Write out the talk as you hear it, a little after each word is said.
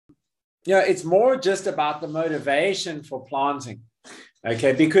it's more just about the motivation for planting.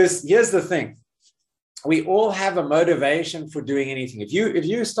 Okay, because here's the thing. We all have a motivation for doing anything. If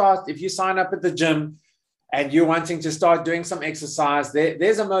you sign up at the gym and you're wanting to start doing some exercise,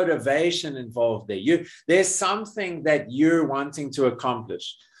 there's a motivation involved there. There's something that you're wanting to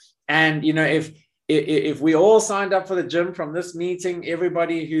accomplish. And if we all signed up for the gym from this meeting,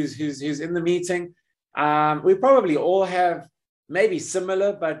 everybody who's in the meeting, we probably all have maybe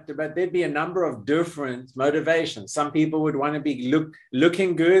similar, but there'd be a number of different motivations. Some people would want to be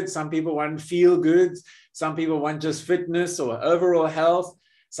looking good. Some people want to feel good. Some people want just fitness or overall health.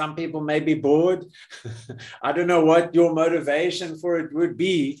 Some people may be bored. I don't know what your motivation for it would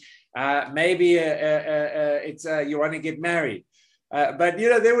be. Maybe it's you want to get married. But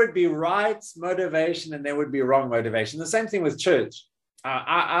there would be right motivation and there would be wrong motivation. The same thing with church.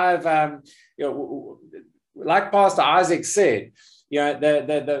 I've like Pastor Isaac said,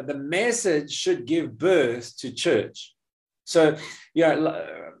 the message should give birth to church. So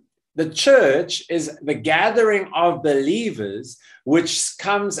the church is the gathering of believers which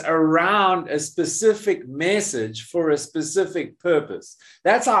comes around a specific message for a specific purpose.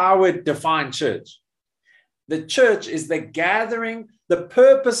 That's how I would define church. The church is the gathering, the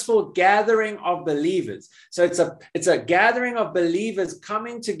purposeful gathering of believers. So it's a gathering of believers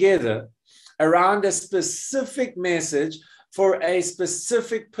coming together around a specific message for a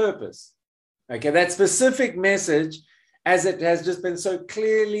specific purpose. Okay, that specific message, as it has just been so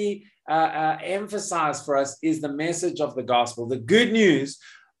clearly emphasized for us, is the message of the gospel, the good news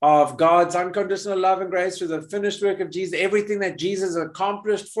of God's unconditional love and grace through the finished work of Jesus, everything that Jesus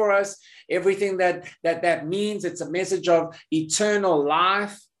accomplished for us, everything that means. It's a message of eternal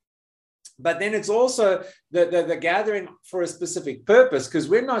life. But then it's also the gathering for a specific purpose, because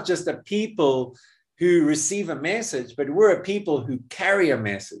we're not just a people who receive a message, but we're a people who carry a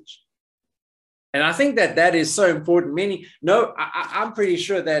message. And I think that is so important. I'm pretty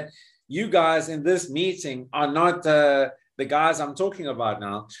sure that you guys in this meeting are not the guys I'm talking about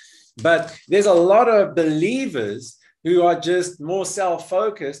now, but there's a lot of believers who are just more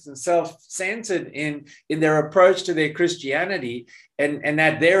self-focused and self-centered in their approach to their Christianity, and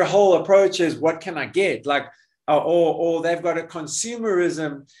that their whole approach is, what can I get? Or they've got a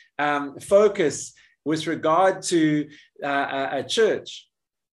consumerism focus with regard to a church.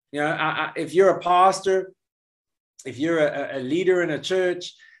 If you're a pastor, if you're a leader in a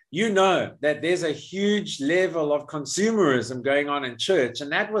church, you know that there's a huge level of consumerism going on in church,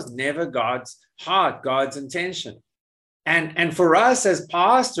 and that was never God's heart, God's intention. And for us as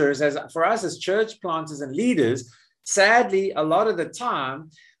pastors, for us as church planters and leaders, sadly, a lot of the time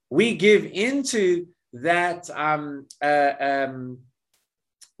we give into that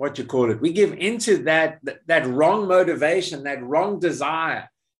we give into that wrong motivation, that wrong desire,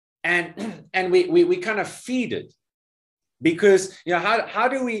 and we kind of feed it. Because how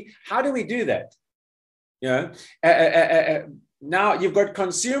do we do that? Now you've got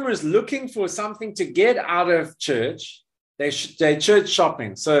consumers looking for something to get out of church. They're church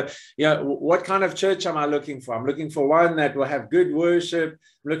shopping. So what kind of church am I looking for? I'm looking for one that will have good worship.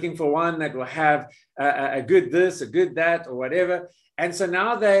 I'm looking for one that will have a good this, a good that, or whatever. And so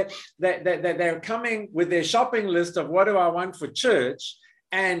now they're coming with their shopping list of what do I want for church.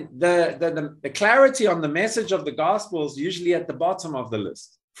 And the clarity on the message of the gospel is usually at the bottom of the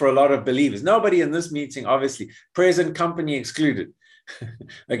list for a lot of believers. Nobody in this meeting, obviously, present company excluded.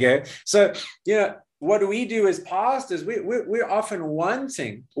 Okay, so what do we do as pastors? We're often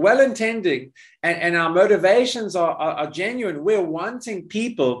wanting, well-intending, and our motivations are genuine. We're wanting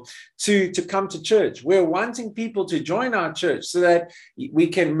people to come to church. We're wanting people to join our church so that we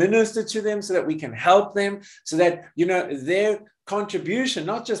can minister to them, so that we can help them, so that their contribution,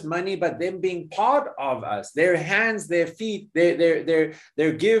 not just money, but them being part of us, their hands, their feet,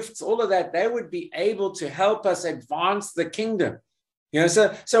 their gifts, all of that, they would be able to help us advance the kingdom.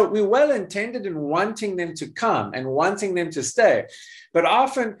 So we're well intended in wanting them to come and wanting them to stay, but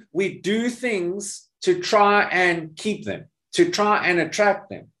often we do things to try and keep them, to try and attract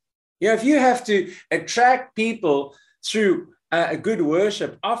them. If you have to attract people through a good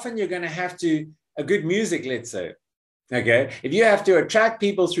worship, often you're going to have to a good music, let's say. Okay, if you have to attract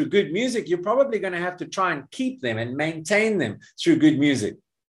people through good music, you're probably going to have to try and keep them and maintain them through good music.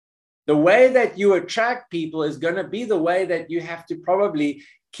 The way that you attract people is going to be the way that you have to probably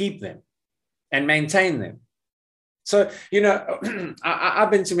keep them and maintain them. So,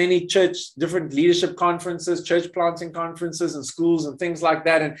 I've been to many different leadership conferences, church planting conferences and schools and things like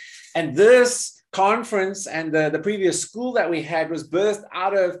that. And this conference and the previous school that we had was birthed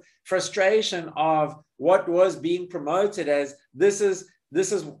out of frustration of what was being promoted as this is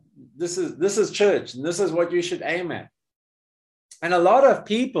this is church, and this is what you should aim at. And a lot of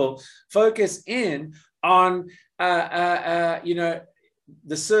people focus in on the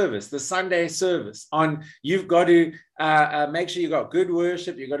service, the Sunday service, on you've got to make sure you've got good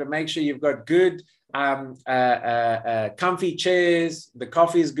worship, you've got to make sure you've got good comfy chairs, the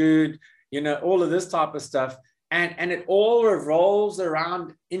coffee's good, all of this type of stuff. And it all revolves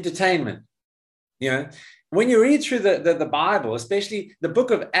around entertainment. When you read through the Bible, especially the book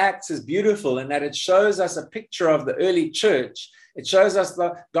of Acts is beautiful in that it shows us a picture of the early church. It shows us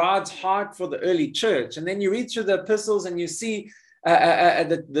God's heart for the early church. And then you read through the epistles and you see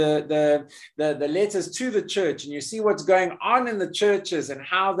the letters to the church, and you see what's going on in the churches and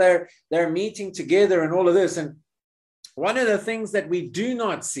how they're meeting together and all of this. And one of the things that we do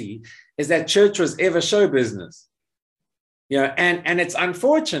not see is that church was ever show business. And it's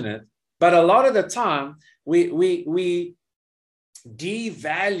unfortunate, but a lot of the time we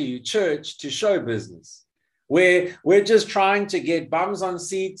devalue church to show business, where we're just trying to get bums on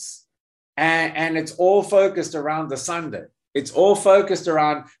seats, and it's all focused around the Sunday. It's all focused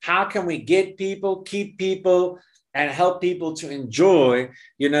around how can we get people, keep people, and help people to enjoy,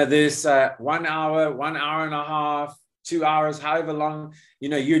 this 1 hour, 1 hour and a half, 2 hours, however long,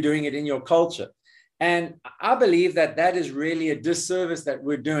 you're doing it in your culture. And I believe that is really a disservice that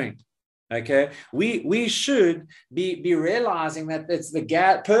we're doing. Okay, we should be realizing that it's the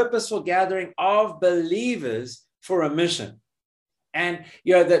purposeful gathering of believers for a mission. And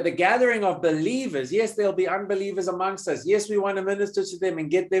the gathering of believers, yes, there'll be unbelievers amongst us. Yes, we want to minister to them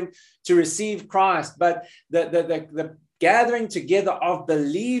and get them to receive Christ. But the gathering together of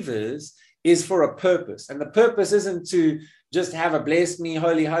believers is for a purpose. And the purpose isn't to just have a bless me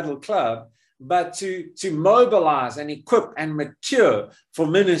holy huddle club, but to mobilize and equip and mature for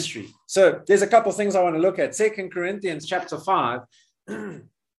ministry. So there's a couple of things I want to look at. 2 Corinthians chapter 5. 2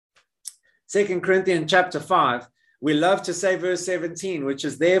 Corinthians chapter 5. We love to say verse 17, which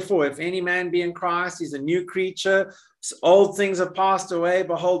is, therefore, if any man be in Christ, he's a new creature. Old things have passed away.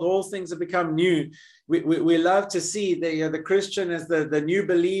 Behold, all things have become new. We love to see the Christian as the new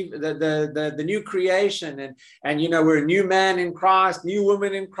believer, the new creation. And we're a new man in Christ, new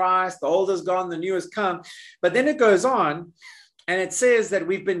woman in Christ. The old is gone, the new has come. But then it goes on, and it says that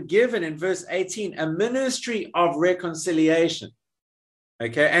we've been given in verse 18 a ministry of reconciliation.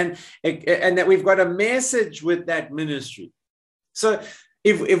 Okay, and that we've got a message with that ministry. So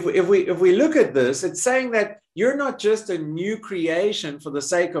if we look at this, it's saying that you're not just a new creation for the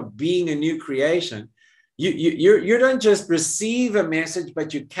sake of being a new creation. You don't just receive a message,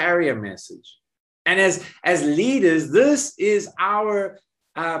 but you carry a message. And as leaders, this is our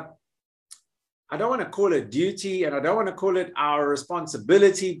I don't want to call it duty, and I don't want to call it our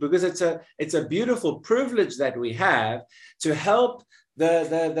responsibility, because it's a beautiful privilege that we have to help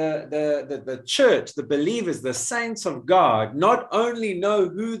the church, the believers, the saints of God, not only know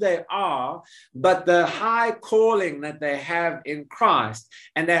who they are, but the high calling that they have in Christ.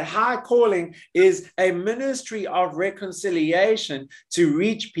 And that high calling is a ministry of reconciliation to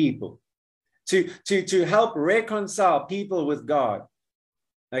reach people, to help reconcile people with God.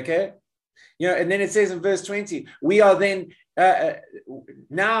 Okay? And then it says in verse 20, we are then,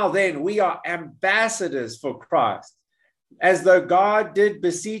 we are ambassadors for Christ. As though God did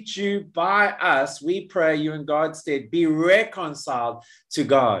beseech you by us, we pray you in God's stead, be reconciled to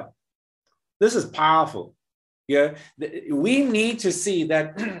God. This is powerful. We need to see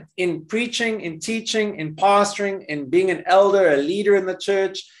that in preaching, in teaching, in pastoring, in being an elder, a leader in the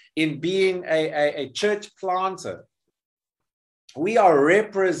church, in being a church planter, we are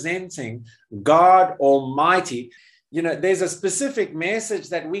representing God Almighty. There's a specific message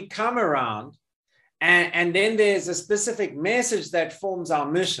that we come around, and then there's a specific message that forms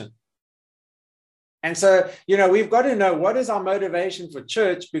our mission. And so, we've got to know what is our motivation for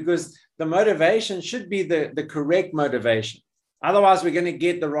church, because the motivation should be the correct motivation. Otherwise, we're going to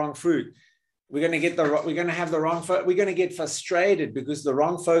get the wrong fruit. We're going to get frustrated because the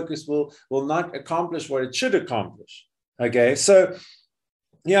wrong focus will not accomplish what it should accomplish. Okay, so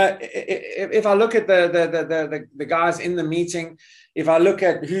if I look at the guys in the meeting, if I look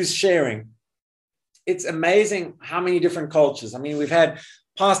at who's sharing, it's amazing how many different cultures. I mean, we've had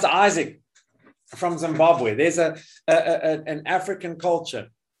Pastor Isaac from Zimbabwe. There's an African culture.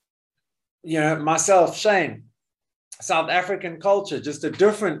 Myself, Shane, South African culture, just a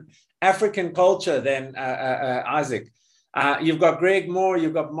different African culture than Isaac. You've got Greg Moore,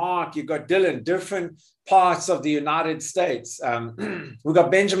 you've got Mark, you've got Dylan, different parts of the United States. We've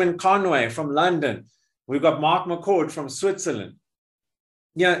got Benjamin Conway from London. We've got Mark McCord from Switzerland.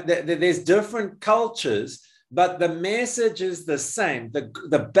 There's different cultures, but the message is the same.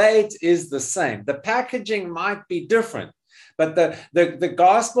 The bait is the same. The packaging might be different, but the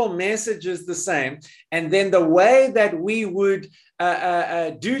gospel message is the same. And then the way that we would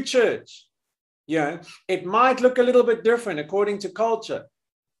do church, it might look a little bit different according to culture.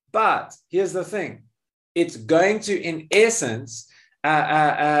 But here's the thing. It's going to, in essence,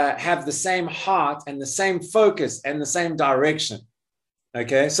 have the same heart and the same focus and the same direction.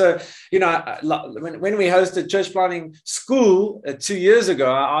 Okay, so, when we hosted church planting school 2 years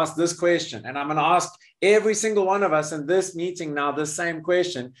ago, I asked this question, and I'm going to ask every single one of us in this meeting now this same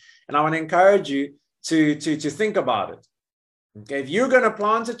question, and I want to encourage you to think about it. Okay, if you're going to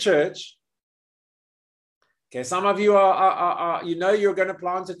plant a church, okay, some of you are you're going to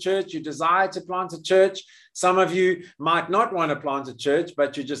plant a church, you desire to plant a church. Some of you might not want to plant a church,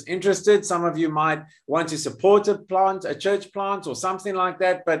 but you're just interested. Some of you might want to support a church plant or something like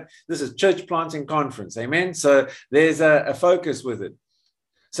that, but this is church planting conference, amen? So there's a focus with it.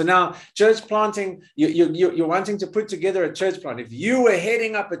 So now church planting, you're wanting to put together a church plant. If you were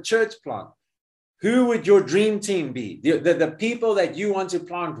heading up a church plant, who would your dream team be? The people that you want to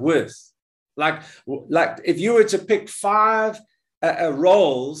plant with? Like if you were to pick 5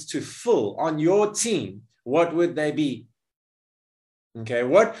 roles to fill on your team, what would they be? Okay,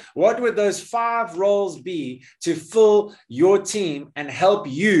 what would those 5 roles be to fill your team and help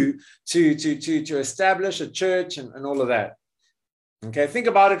you to establish a church and all of that? Okay, think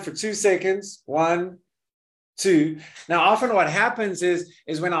about it for 2 seconds. 1, 2. Now, often what happens is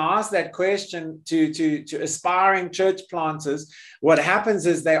when I ask that question to aspiring church planters, what happens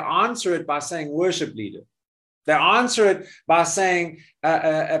is they answer it by saying worship leader. They answer it by saying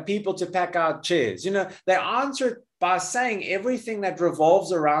people to pack out chairs. They answer it by saying everything that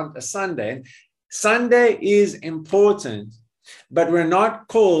revolves around a Sunday. And Sunday is important, but we're not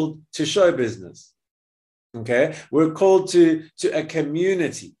called to show business. Okay, we're called to a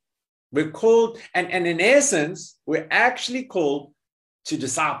community. We're called, and in essence, we're actually called to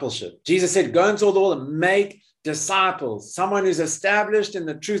discipleship. Jesus said, go into all the world and make disciples, someone who's established in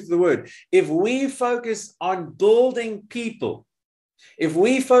the truth of the word. If we focus on building people, if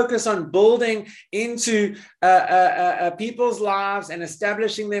we focus on building into people's lives and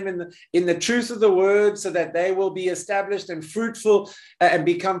establishing them in the truth of the word so that they will be established and fruitful and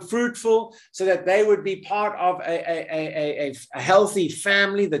become fruitful, so that they would be part of a healthy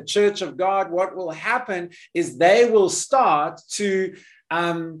family, the church of God, what will happen is they will start to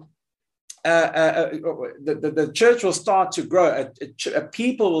the church will start to grow. A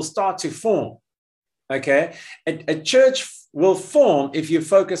people will start to form. Okay, a church will form if you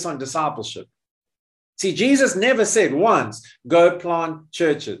focus on discipleship. See, Jesus never said once, go plant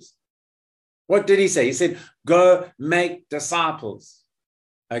churches. What did he say? He said, go make disciples.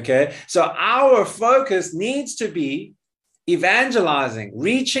 Okay, so our focus needs to be evangelizing,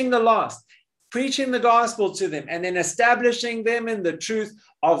 reaching the lost, preaching the gospel to them, and then establishing them in the truth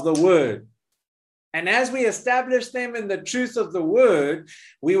of the word. And as we establish them in the truth of the word,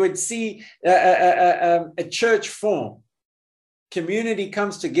 we would see a church form. Community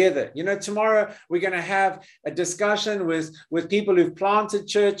comes together. Tomorrow we're going to have a discussion with people who've planted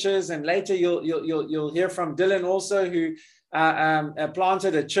churches, and later you'll hear from Dylan also, who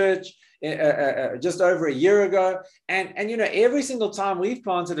planted a church just over a year ago. And every single time we've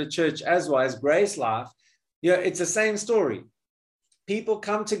planted a church as well as Grace Life, it's the same story. People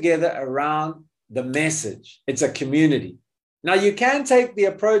come together around the message. It's a community. Now you can take the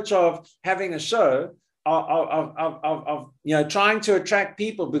approach of having a show of trying to attract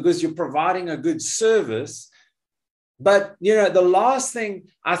people because you're providing a good service. But the last thing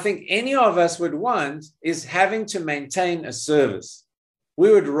I think any of us would want is having to maintain a service.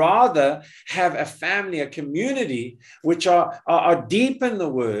 We would rather have a family, a community, which are deep in the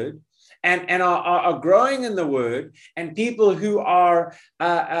word and are growing in the word, and people who are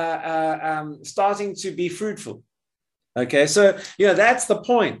starting to be fruitful. Okay, so that's the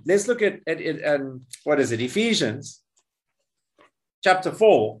point. Let's look at what is it? Ephesians chapter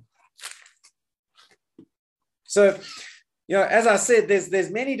 4. So, as I said,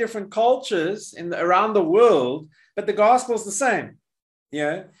 there's many different cultures around the world, but the gospel is the same.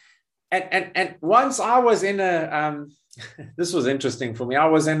 And once I was in this was interesting for me. I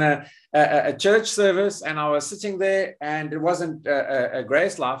was in a church service, and I was sitting there, and it wasn't a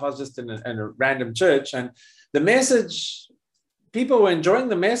Grace Life. I was just in a random church, and the message, people were enjoying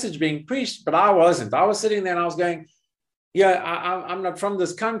the message being preached, but I wasn't. I was sitting there and I was going, I'm not from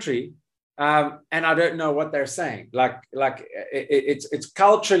this country, and I don't know what they're saying. Like it's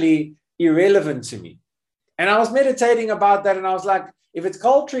culturally irrelevant to me. And I was meditating about that, and I was like, if it's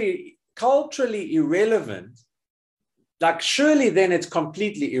culturally culturally irrelevant, like surely then it's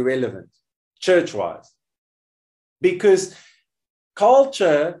completely irrelevant church-wise, because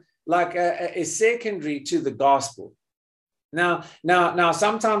culture is secondary to the gospel. Now,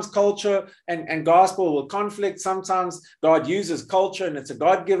 sometimes culture and gospel will conflict. Sometimes God uses culture and it's a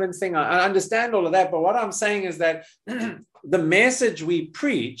God-given thing. I understand all of that. But what I'm saying is that the message we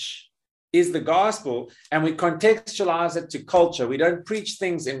preach is the gospel, and we contextualize it to culture. We don't preach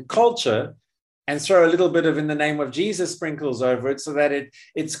things in culture and throw a little bit of "in the name of Jesus" sprinkles over it so that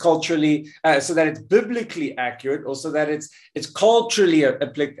it's culturally, so that it's biblically accurate, or so that it's culturally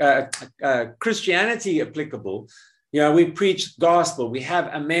Christianity applicable. We preach gospel. We have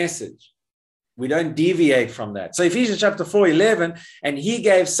a message. We don't deviate from that. So Ephesians chapter 4:11, and he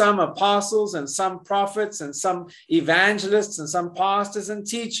gave some apostles and some prophets and some evangelists and some pastors and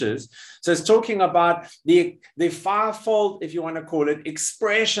teachers. So it's talking about the fivefold, if you want to call it,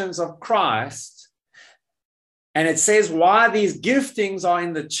 expressions of Christ. And it says why these giftings are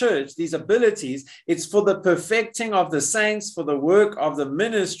in the church, these abilities, it's for the perfecting of the saints, for the work of the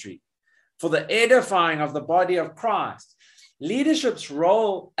ministry, for the edifying of the body of Christ. Leadership's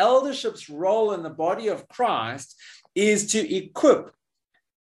role, eldership's role in the body of Christ is to equip,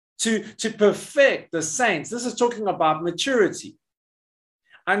 to perfect the saints. This is talking about maturity.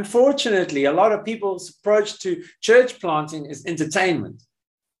 Unfortunately, a lot of people's approach to church planting is entertainment,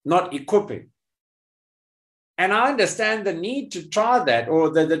 not equipping. And I understand the need to try that,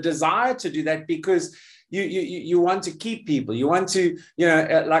 or the desire to do that, because you want to keep people. You want to,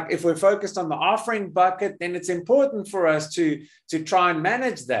 like if we're focused on the offering bucket, then it's important for us to try and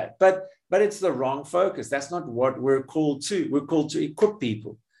manage that. But it's the wrong focus. That's not what we're called to. We're called to equip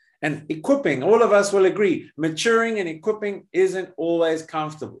people. And equipping, all of us will agree, maturing and equipping isn't always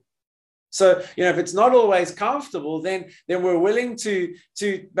comfortable. So, if it's not always comfortable, then we're willing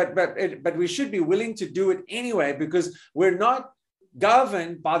but we should be willing to do it anyway, because we're not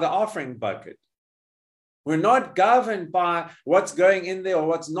governed by the offering bucket. We're not governed by what's going in there or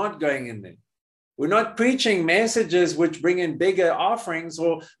what's not going in there. We're not preaching messages which bring in bigger offerings,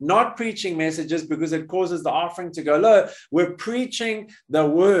 or not preaching messages because it causes the offering to go low. We're preaching the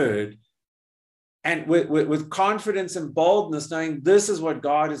word, and with confidence and boldness, knowing this is what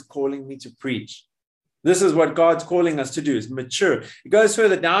God is calling me to preach. This is what God's calling us to do, is mature. It goes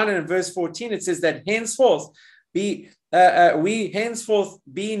further down, and in verse 14, it says that henceforth we henceforth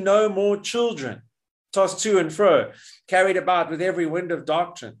be no more children, tossed to and fro, carried about with every wind of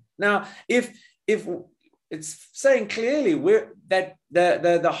doctrine. Now, if it's saying clearly that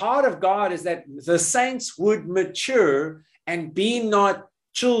the heart of God is that the saints would mature and be not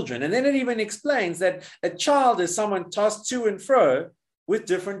children. And then it even explains that a child is someone tossed to and fro with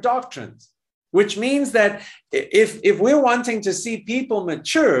different doctrines, which means that if we're wanting to see people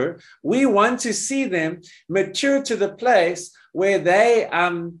mature, we want to see them mature to the place where they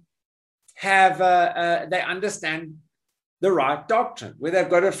they understand the right doctrine, where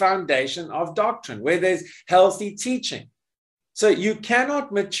they've got a foundation of doctrine, where there's healthy teaching. So you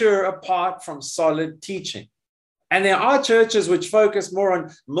cannot mature apart from solid teaching. And there are churches which focus more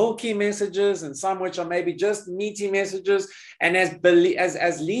on milky messages, and some which are maybe just meaty messages. And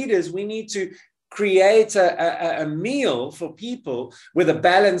as leaders, we need to create a meal for people with a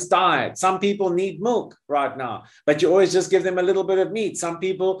balanced diet. Some people need milk right now, but you always just give them a little bit of meat. Some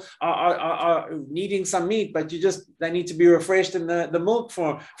people are needing some meat, but they need to be refreshed in the milk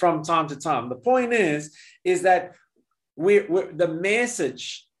from time to time. The point is that the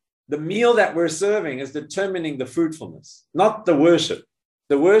message, the meal that we're serving, is determining the fruitfulness, not the worship.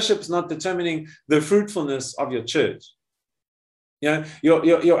 The worship is not determining the fruitfulness of your church.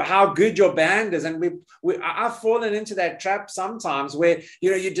 Your how good your band is. And I've fallen into that trap sometimes where,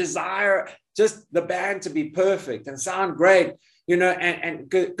 you desire just the band to be perfect and sound great, and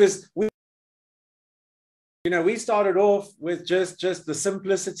because we started off with just the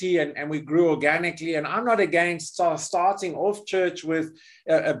simplicity, and we grew organically. And I'm not against starting off church with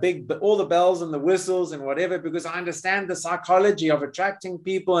all the bells and the whistles and whatever, because I understand the psychology of attracting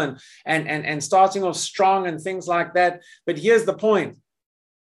people and starting off strong and things like that. But here's the point.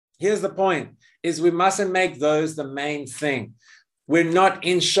 Is we mustn't make those the main thing. We're not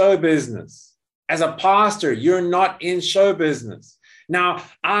in show business. As a pastor, you're not in show business. Now,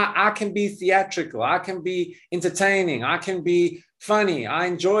 I can be theatrical. I can be entertaining. I can be funny. I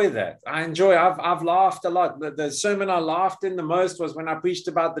enjoy that. I've laughed a lot. The sermon I laughed in the most was when I preached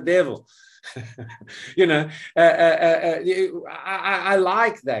about the devil. I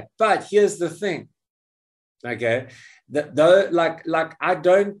like that. But here's the thing. Okay. I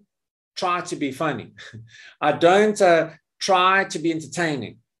don't try to be funny. I don't try to be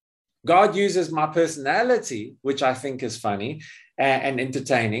entertaining. God uses my personality, which I think is funny and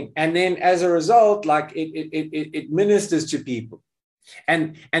entertaining. And then as a result, like it ministers to people.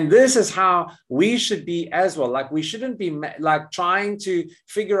 And this is how we should be as well. Like we shouldn't be like trying to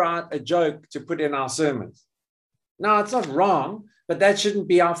figure out a joke to put in our sermons. No, it's not wrong, but that shouldn't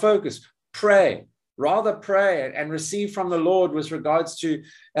be our focus. Pray. Rather pray and receive from the Lord with regards to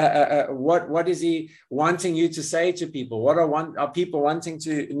what is he wanting you to say to people? What are people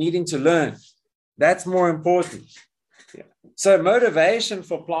needing to learn? That's more important. Yeah. So motivation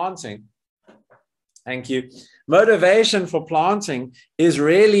for planting. Thank you. Motivation for planting is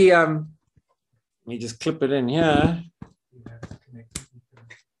really, let me just clip it in here.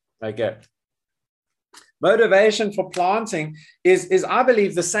 Okay. Motivation for planting is I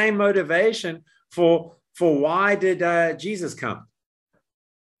believe, the same motivation for why did Jesus come?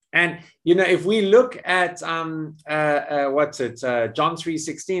 And, you know, if we look at, John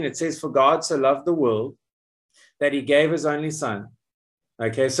 3:16, it says, for God so loved the world that he gave his only son.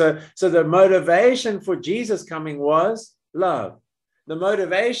 Okay, so the motivation for Jesus coming was love. The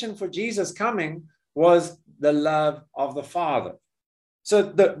motivation for Jesus coming was the love of the Father.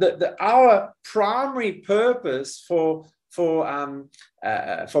 So our primary purpose for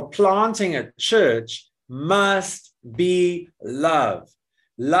planting a church must be love.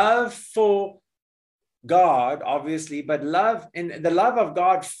 Love for God, obviously, but love in the love of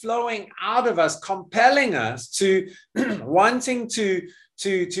God flowing out of us, compelling us to wanting to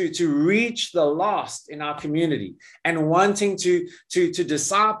reach the lost in our community and wanting to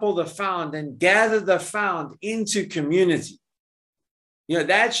disciple the found and gather the found into community. You know,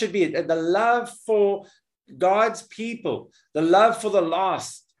 that should be it. The love for God's people, the love for the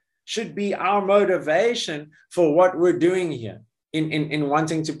lost should be our motivation for what we're doing here in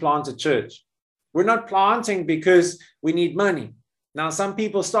wanting to plant a church. We're not planting because we need money. Now, some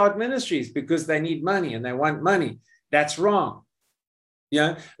people start ministries because they need money and they want money. That's wrong.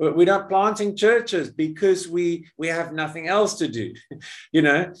 Yeah, we're not planting churches because we have nothing else to do. You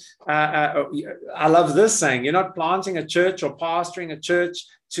know, I love this saying, you're not planting a church or pastoring a church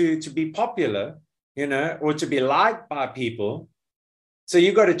to be popular, you know, or to be liked by people. So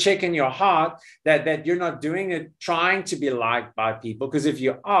you've got to check in your heart that you're not doing it trying to be liked by people, because if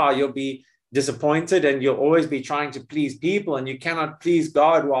you are, you'll be disappointed and you'll always be trying to please people, and you cannot please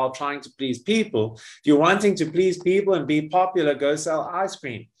God while trying to please people. If you're wanting to please people and be popular, go sell ice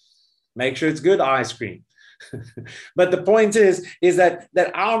cream. Make sure it's good ice cream. But the point is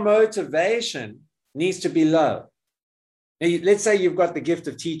that our motivation needs to be love. Now, let's say you've got the gift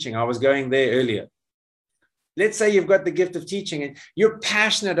of teaching. I was going there earlier. Let's say you've got the gift of teaching and you're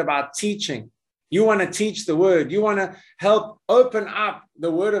passionate about teaching. You want to teach the word. You want to help open up the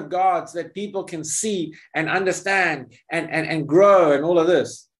word of God so that people can see and understand and grow and all of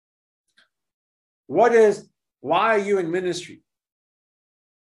this. Why are you in ministry?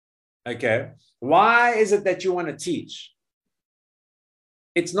 Okay. Why is it that you want to teach?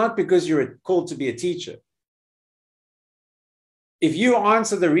 It's not because you're called to be a teacher. If you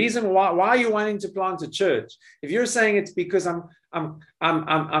answer the reason why are you wanting to plant a church, if you're saying it's because I'm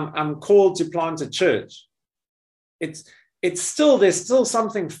called to plant a church, it's still, there's still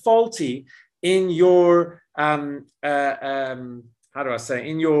something faulty in your in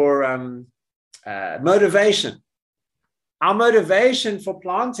your motivation. Our motivation for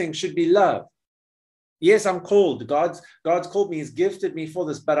planting should be love. Yes, I'm called. God's called me. He's gifted me for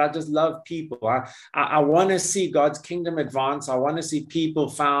this, but I just love people. I want to see God's kingdom advance. I want to see people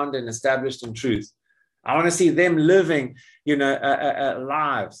found and established in truth. I want to see them living, you know,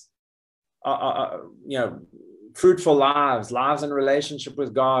 lives, you know, fruitful lives in relationship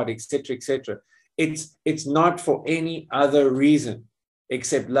with God, etc., etc. It's not for any other reason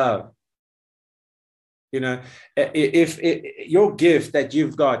except love. You know, if your gift that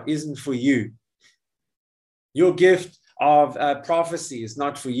you've got isn't for you, your gift of prophecy is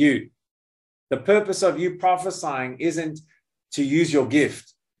not for you. The purpose of you prophesying isn't to use your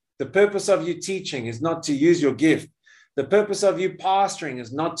gift. The purpose of you teaching is not to use your gift. The purpose of you pastoring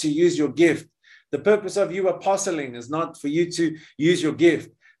is not to use your gift. The purpose of you apostling is not for you to use your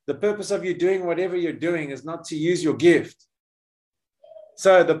gift. The purpose of you doing whatever you're doing is not to use your gift.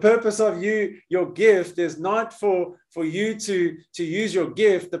 So the purpose of your gift is not for you to use your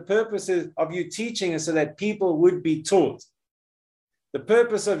gift. The purpose of you teaching is so that people would be taught. The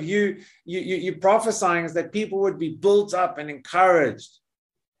purpose of you prophesying is that people would be built up and encouraged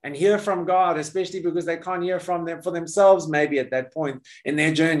and hear from God, especially because they can't hear from them for themselves maybe at that point in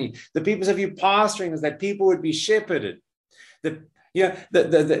their journey. The purpose of you pastoring is that people would be shepherded.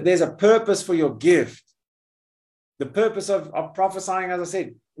 There's a purpose for your gift. The purpose of prophesying, as I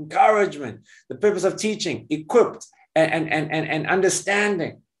said, encouragement. The purpose of teaching, equipped and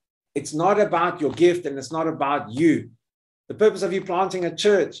understanding. It's not about your gift and it's not about you. The purpose of you planting a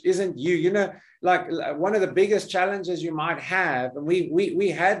church isn't you. You know, like one of the biggest challenges you might have, and we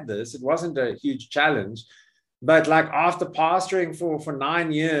had this, it wasn't a huge challenge, but like after pastoring for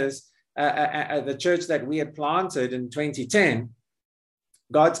 9 years, the church that we had planted in 2010,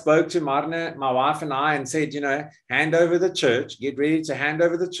 God spoke to Marne, my wife and I, and said, you know, hand over the church, get ready to hand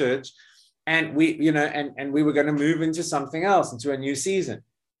over the church. And we, you know, and we were going to move into something else, into a new season.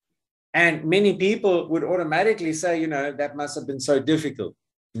 And many people would automatically say, you know, that must have been so difficult.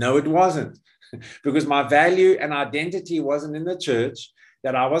 No, it wasn't, because my value and identity wasn't in the church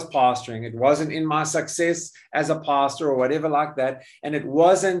that I was pastoring. It wasn't in my success as a pastor or whatever like that. And it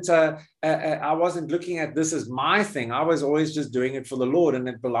wasn't, I wasn't looking at this as my thing. I was always just doing it for the Lord, and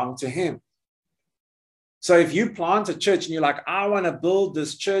it belonged to him. So if you plant a church and you're like, I want to build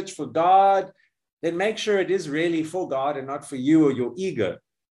this church for God, then make sure it is really for God and not for you or your ego.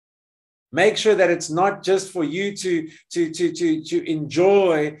 Make sure that it's not just for you to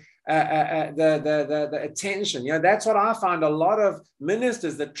enjoy the attention. You know, that's what I find a lot of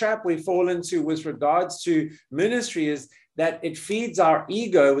ministers, the trap we fall into with regards to ministry is that it feeds our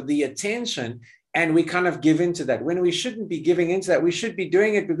ego with the attention, and we kind of give into that when we shouldn't be giving into that. We should be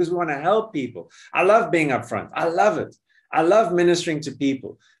doing it because we want to help people. I love being upfront. I love it. I love ministering to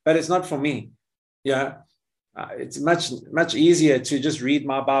people, but it's not for me. Yeah. It's much easier to just read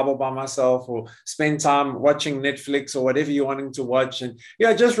my Bible by myself or spend time watching Netflix or whatever you're wanting to watch, and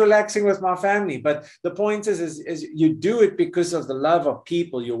just relaxing with my family. But the point is you do it because of the love of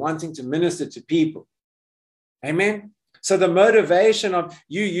people. You're wanting to minister to people. Amen. So the motivation of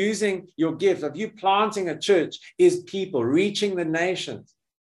you using your gift, of you planting a church, is people, reaching the nations.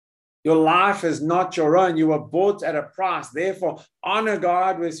 Your life is not your own. You were bought at a price. Therefore, honor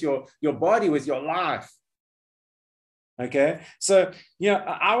God with your body, with your life. Okay, so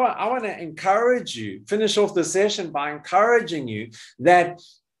I want to encourage you, finish off the session by encouraging you that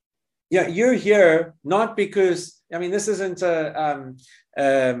you're here not because, I mean, this isn't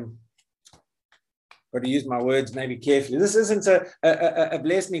got to use my words maybe carefully. This isn't a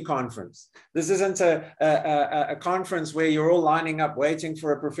Bless Me conference. This isn't a conference where you're all lining up waiting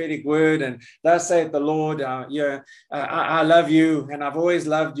for a prophetic word and thus saith the Lord, I love you and I've always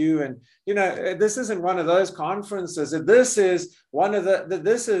loved you. And, this isn't one of those conferences. This is one of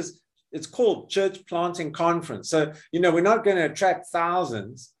it's called Church Planting Conference. So, we're not going to attract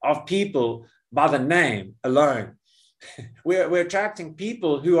thousands of people by the name alone. We're attracting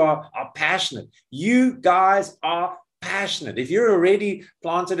people who are passionate. You guys are passionate. If you're already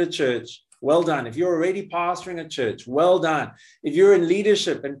planted a church, well done. If you're already pastoring a church, well done. If you're in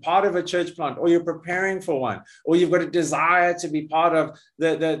leadership and part of a church plant, or you're preparing for one, or you've got a desire to be part of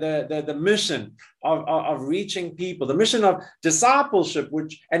the mission of reaching people, the mission of discipleship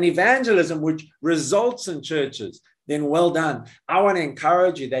and evangelism, which results in churches, then well done. I want to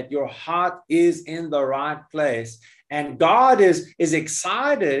encourage you that your heart is in the right place. And God is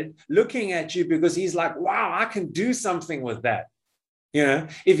excited looking at you because he's like, wow, I can do something with that.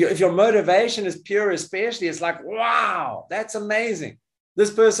 If your motivation is pure, especially, it's like, wow, that's amazing.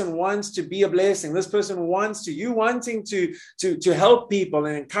 This person wants to be a blessing. This person wants wanting to help people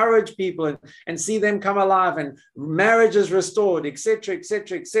and encourage people and see them come alive and marriages restored, etc.,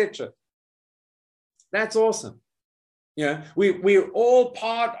 etc., etc. That's awesome. We're all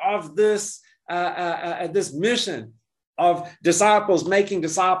part of this this mission of disciples making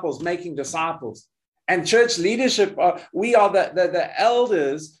disciples, making disciples. And church leadership, we are the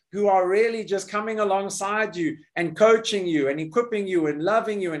elders who are really just coming alongside you and coaching you and equipping you and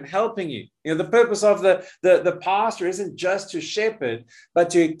loving you and helping you. The purpose of the pastor isn't just to shepherd, but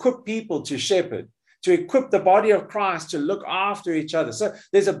to equip people to shepherd, to equip the body of Christ to look after each other. So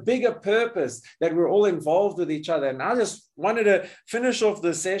there's a bigger purpose that we're all involved with each other. And I just wanted to finish off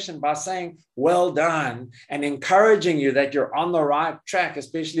this session by saying, well done, and encouraging you that you're on the right track,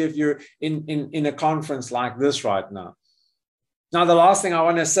 especially if you're in a conference like this right now. Now, the last thing I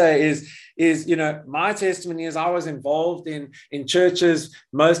want to say is my testimony is I was involved in churches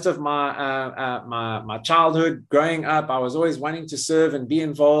most of my childhood. Growing up, I was always wanting to serve and be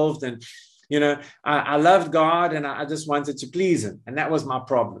involved, and I loved God and I just wanted to please him. And that was my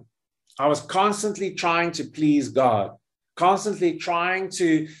problem. I was constantly trying to please God, constantly trying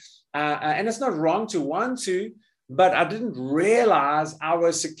to, and it's not wrong to want to, but I didn't realize I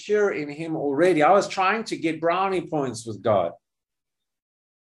was secure in him already. I was trying to get brownie points with God.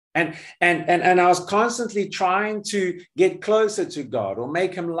 And I was constantly trying to get closer to God or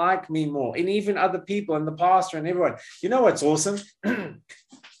make him like me more, and even other people and the pastor and everyone. You know what's awesome?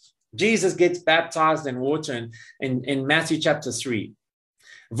 Jesus gets baptized in water in Matthew chapter 3.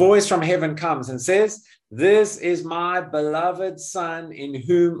 Voice from heaven comes and says, "This is my beloved Son in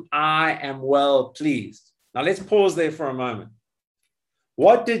whom I am well pleased." Now let's pause there for a moment.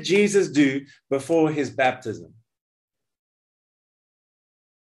 What did Jesus do before his baptism?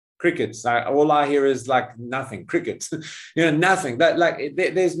 Crickets. All I hear is like nothing. Crickets. Nothing.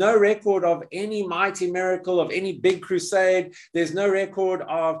 There's no record of any mighty miracle, of any big crusade. There's no record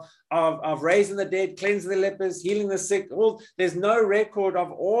of raising the dead, cleansing the lepers, healing the sick. There's no record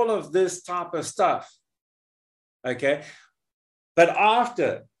of all of this type of stuff. Okay. But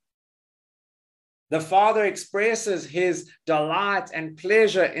after the Father expresses his delight and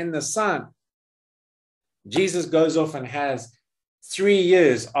pleasure in the Son, Jesus goes off and has 3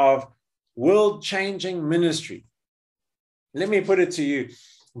 years of world-changing ministry. Let me put it to you.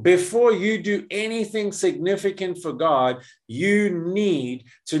 Before you do anything significant for God, you need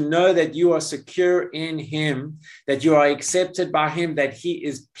to know that you are secure in him, that you are accepted by him, that he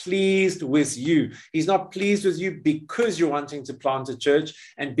is pleased with you. He's not pleased with you because you're wanting to plant a church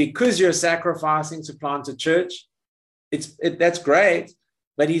and because you're sacrificing to plant a church. That's great,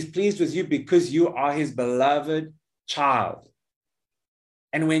 but he's pleased with you because you are his beloved child.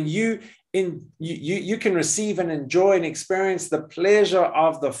 And when you can receive and enjoy and experience the pleasure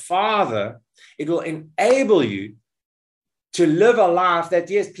of the Father, it will enable you to live a life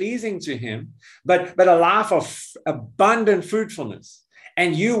that is pleasing to him, but a life of abundant fruitfulness.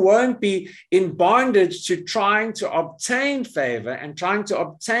 And you won't be in bondage to trying to obtain favor and trying to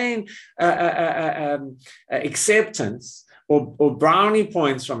obtain acceptance or brownie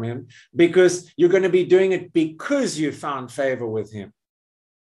points from him, because you're going to be doing it because you found favor with him.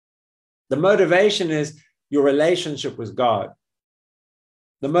 The motivation is your relationship with God.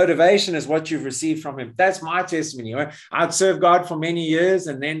 The motivation is what you've received from him. That's my testimony. I'd served God for many years.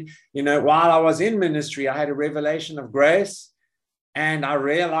 And then, while I was in ministry, I had a revelation of grace. And I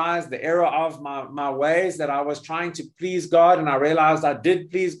realized the error of my ways, that I was trying to please God. And I realized I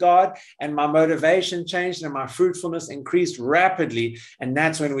did please God. And my motivation changed and my fruitfulness increased rapidly. And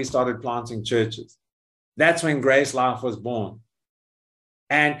that's when we started planting churches. That's when Grace Life was born.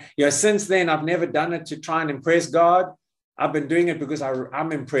 And since then, I've never done it to try and impress God. I've been doing it because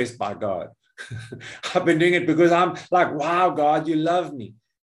I'm impressed by God. I've been doing it because I'm like, wow, God, you love me.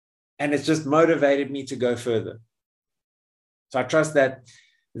 And it's just motivated me to go further. So I trust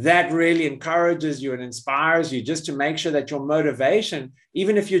that really encourages you and inspires you, just to make sure that your motivation,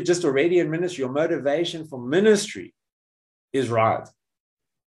 even if you're just already in ministry, your motivation for ministry is right.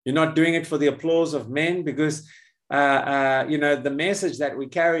 You're not doing it for the applause of men, because the message that we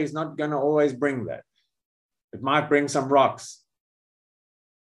carry is not going to always bring that. It might bring some rocks.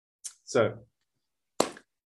 So